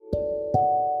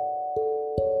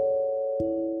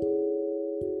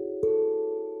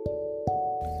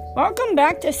Welcome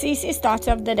back to Cece's Thoughts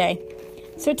of the Day.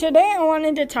 So today I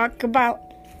wanted to talk about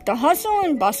the hustle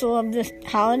and bustle of this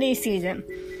holiday season.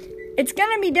 It's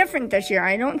going to be different this year.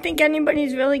 I don't think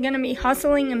anybody's really going to be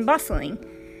hustling and bustling.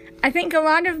 I think a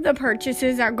lot of the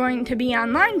purchases are going to be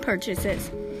online purchases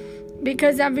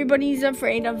because everybody's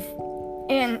afraid of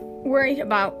and worried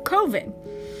about COVID.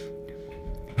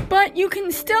 But you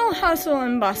can still hustle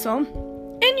and bustle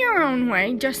in your own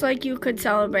way, just like you could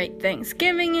celebrate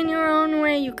Thanksgiving in your own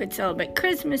way, you could celebrate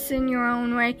Christmas in your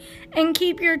own way, and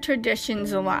keep your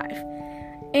traditions alive.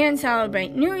 And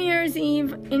celebrate New Year's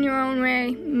Eve in your own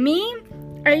way.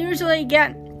 I usually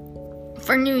get,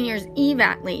 for New Year's Eve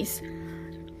at least,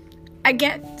 I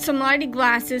get some lighted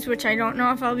glasses, which I don't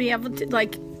know if I'll be able to,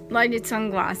 lighted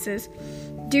sunglasses,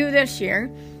 do this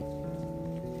year.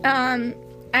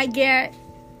 I get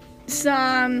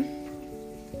some,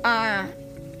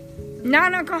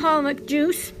 non-alcoholic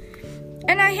juice,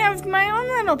 and I have my own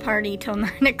little party till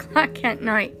 9 o'clock at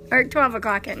night, or 12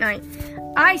 o'clock at night.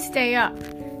 I stay up.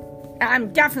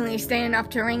 I'm definitely staying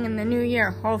up to ring in the new year.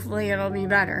 Hopefully it'll be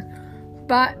better.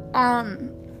 But, I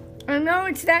know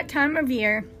it's that time of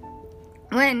year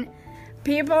when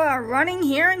people are running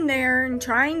here and there and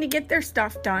trying to get their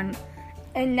stuff done.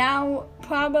 And now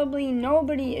probably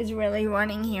nobody is really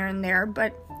running here and there,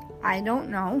 but I don't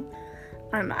know.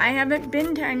 I haven't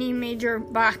been to any major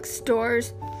box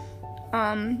stores,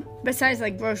 besides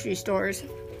grocery stores,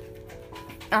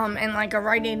 and a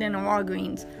Rite Aid and a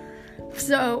Walgreens.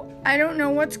 So I don't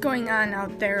know what's going on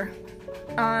out there.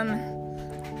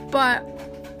 But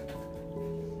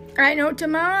I know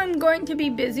tomorrow I'm going to be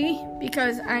busy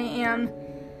because I am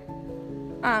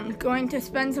going to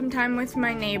spend some time with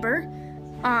my neighbor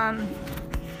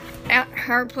at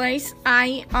her place.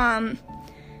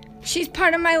 She's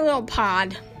part of my little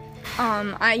pod.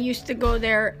 I used to go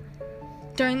there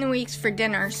during the weeks for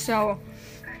dinner,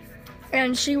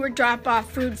 and she would drop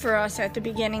off food for us at the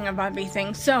beginning of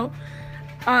everything. So,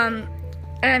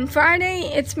 and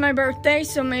Friday, it's my birthday,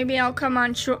 so maybe I'll come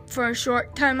on for a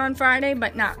short time on Friday,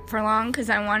 but not for long, because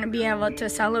I want to be able to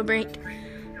celebrate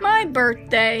my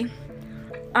birthday.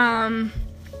 In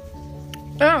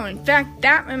fact,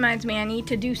 that reminds me, I need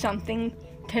to do something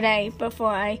today before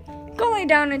I go lay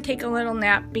down and take a little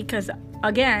nap, because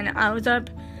again, I was up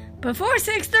before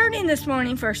 6:30 this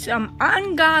morning for some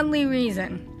ungodly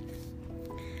reason.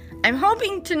 I'm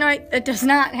hoping tonight that does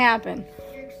not happen.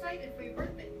 You're excited for your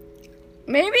birthday.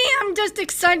 Maybe I'm just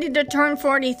excited to turn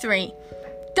 43.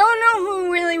 Don't know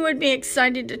who really would be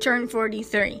excited to turn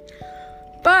 43.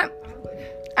 But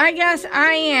I guess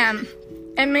I am.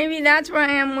 And maybe that's why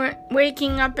I'm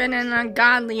waking up at an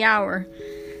ungodly hour.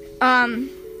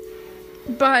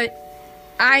 But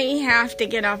I have to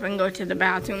get up and go to the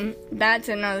bathroom. That's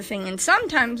another thing. And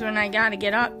sometimes when I gotta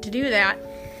get up to do that,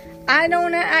 I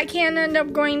can't end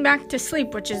up going back to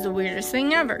sleep, which is the weirdest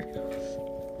thing ever.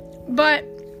 But,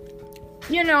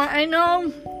 I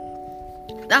know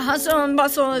the hustle and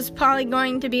bustle is probably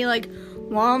going to be like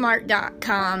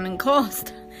Walmart.com and Kohl's.com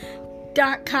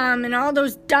and all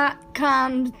those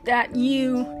 .coms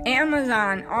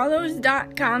Amazon, all those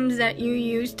 .coms that you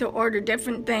use to order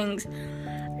different things.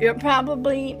 You're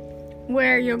probably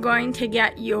where you're going to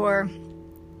get your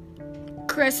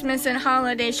Christmas and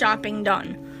holiday shopping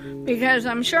done. Because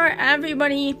I'm sure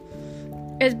everybody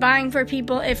is buying for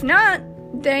people. If not,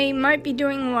 they might be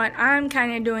doing what I'm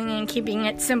kind of doing and keeping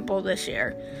it simple this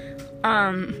year.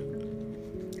 I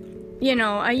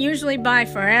usually buy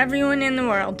for everyone in the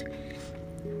world.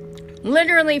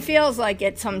 Literally feels like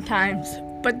it sometimes.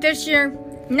 But this year,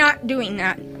 not doing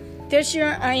that. This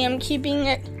year, I am keeping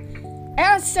it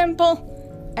as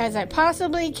simple as I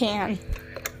possibly can.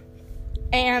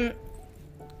 And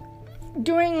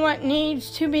doing what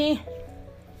needs to be,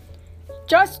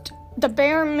 just the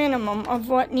bare minimum of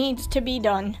what needs to be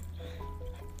done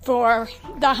for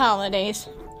the holidays.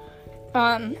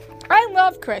 I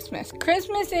love Christmas.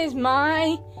 Christmas is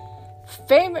my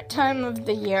favorite time of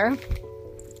the year.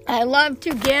 I love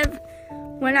to give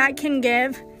when I can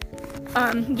give.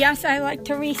 Yes, I like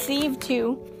to receive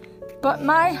too, but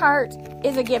my heart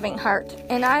is a giving heart,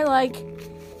 and I like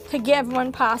to give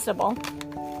when possible.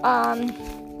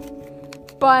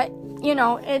 But,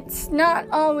 it's not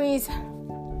always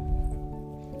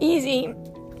easy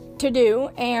to do.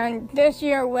 And this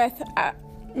year with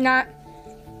not,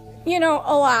 a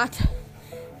lot,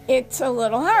 it's a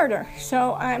little harder.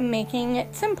 So I'm making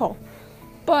it simple.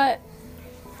 But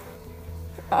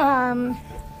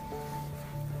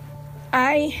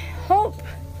I hope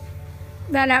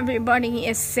that everybody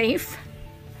is safe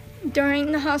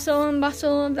during the hustle and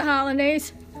bustle of the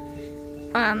holidays,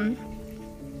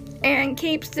 and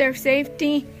keeps their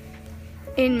safety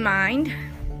in mind.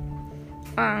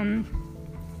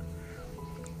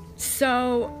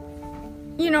 So,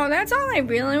 that's all I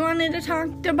really wanted to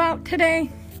talk about today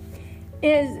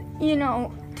is,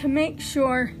 to make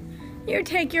sure you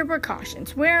take your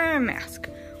precautions. Wear a mask.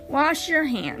 Wash your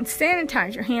hands.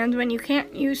 Sanitize your hands when you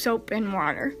can't use soap and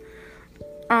water.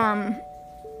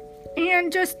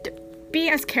 And just be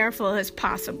as careful as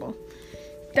possible.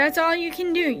 That's all you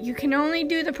can do. You can only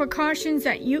do the precautions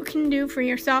that you can do for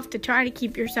yourself to try to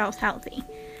keep yourself healthy.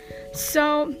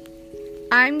 So,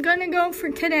 I'm going to go for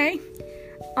today.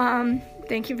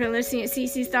 Thank you for listening to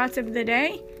Cece's Thoughts of the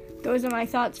Day. Those are my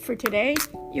thoughts for today.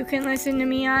 You can listen to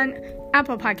me on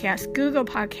Apple Podcasts, Google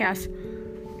Podcasts,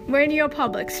 Radio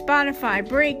Public, Spotify,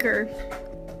 Breaker,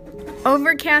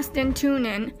 Overcast, and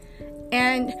TuneIn.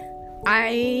 And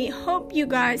I hope you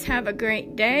guys have a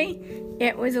great day.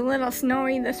 It was a little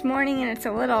snowy this morning, and it's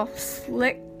a little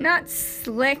not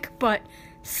slick, but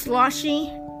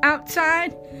slushy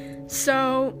outside.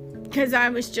 So, because I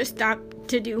was just stopped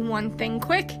to do one thing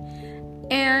quick.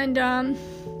 And,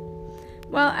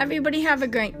 everybody have a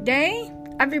great day.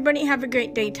 Everybody have a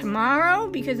great day tomorrow,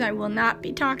 because I will not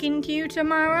be talking to you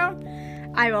tomorrow.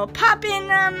 I will pop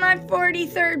in on my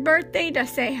 43rd birthday to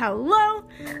say hello.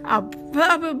 I'll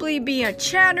probably be a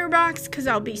chatterbox because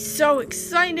I'll be so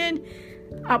excited.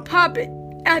 I'll pop it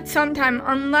at some time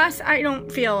unless I don't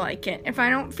feel like it. If I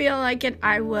don't feel like it,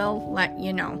 I will let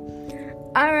you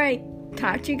know. All right.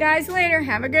 Talk to you guys later.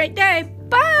 Have a great day.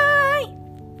 Bye.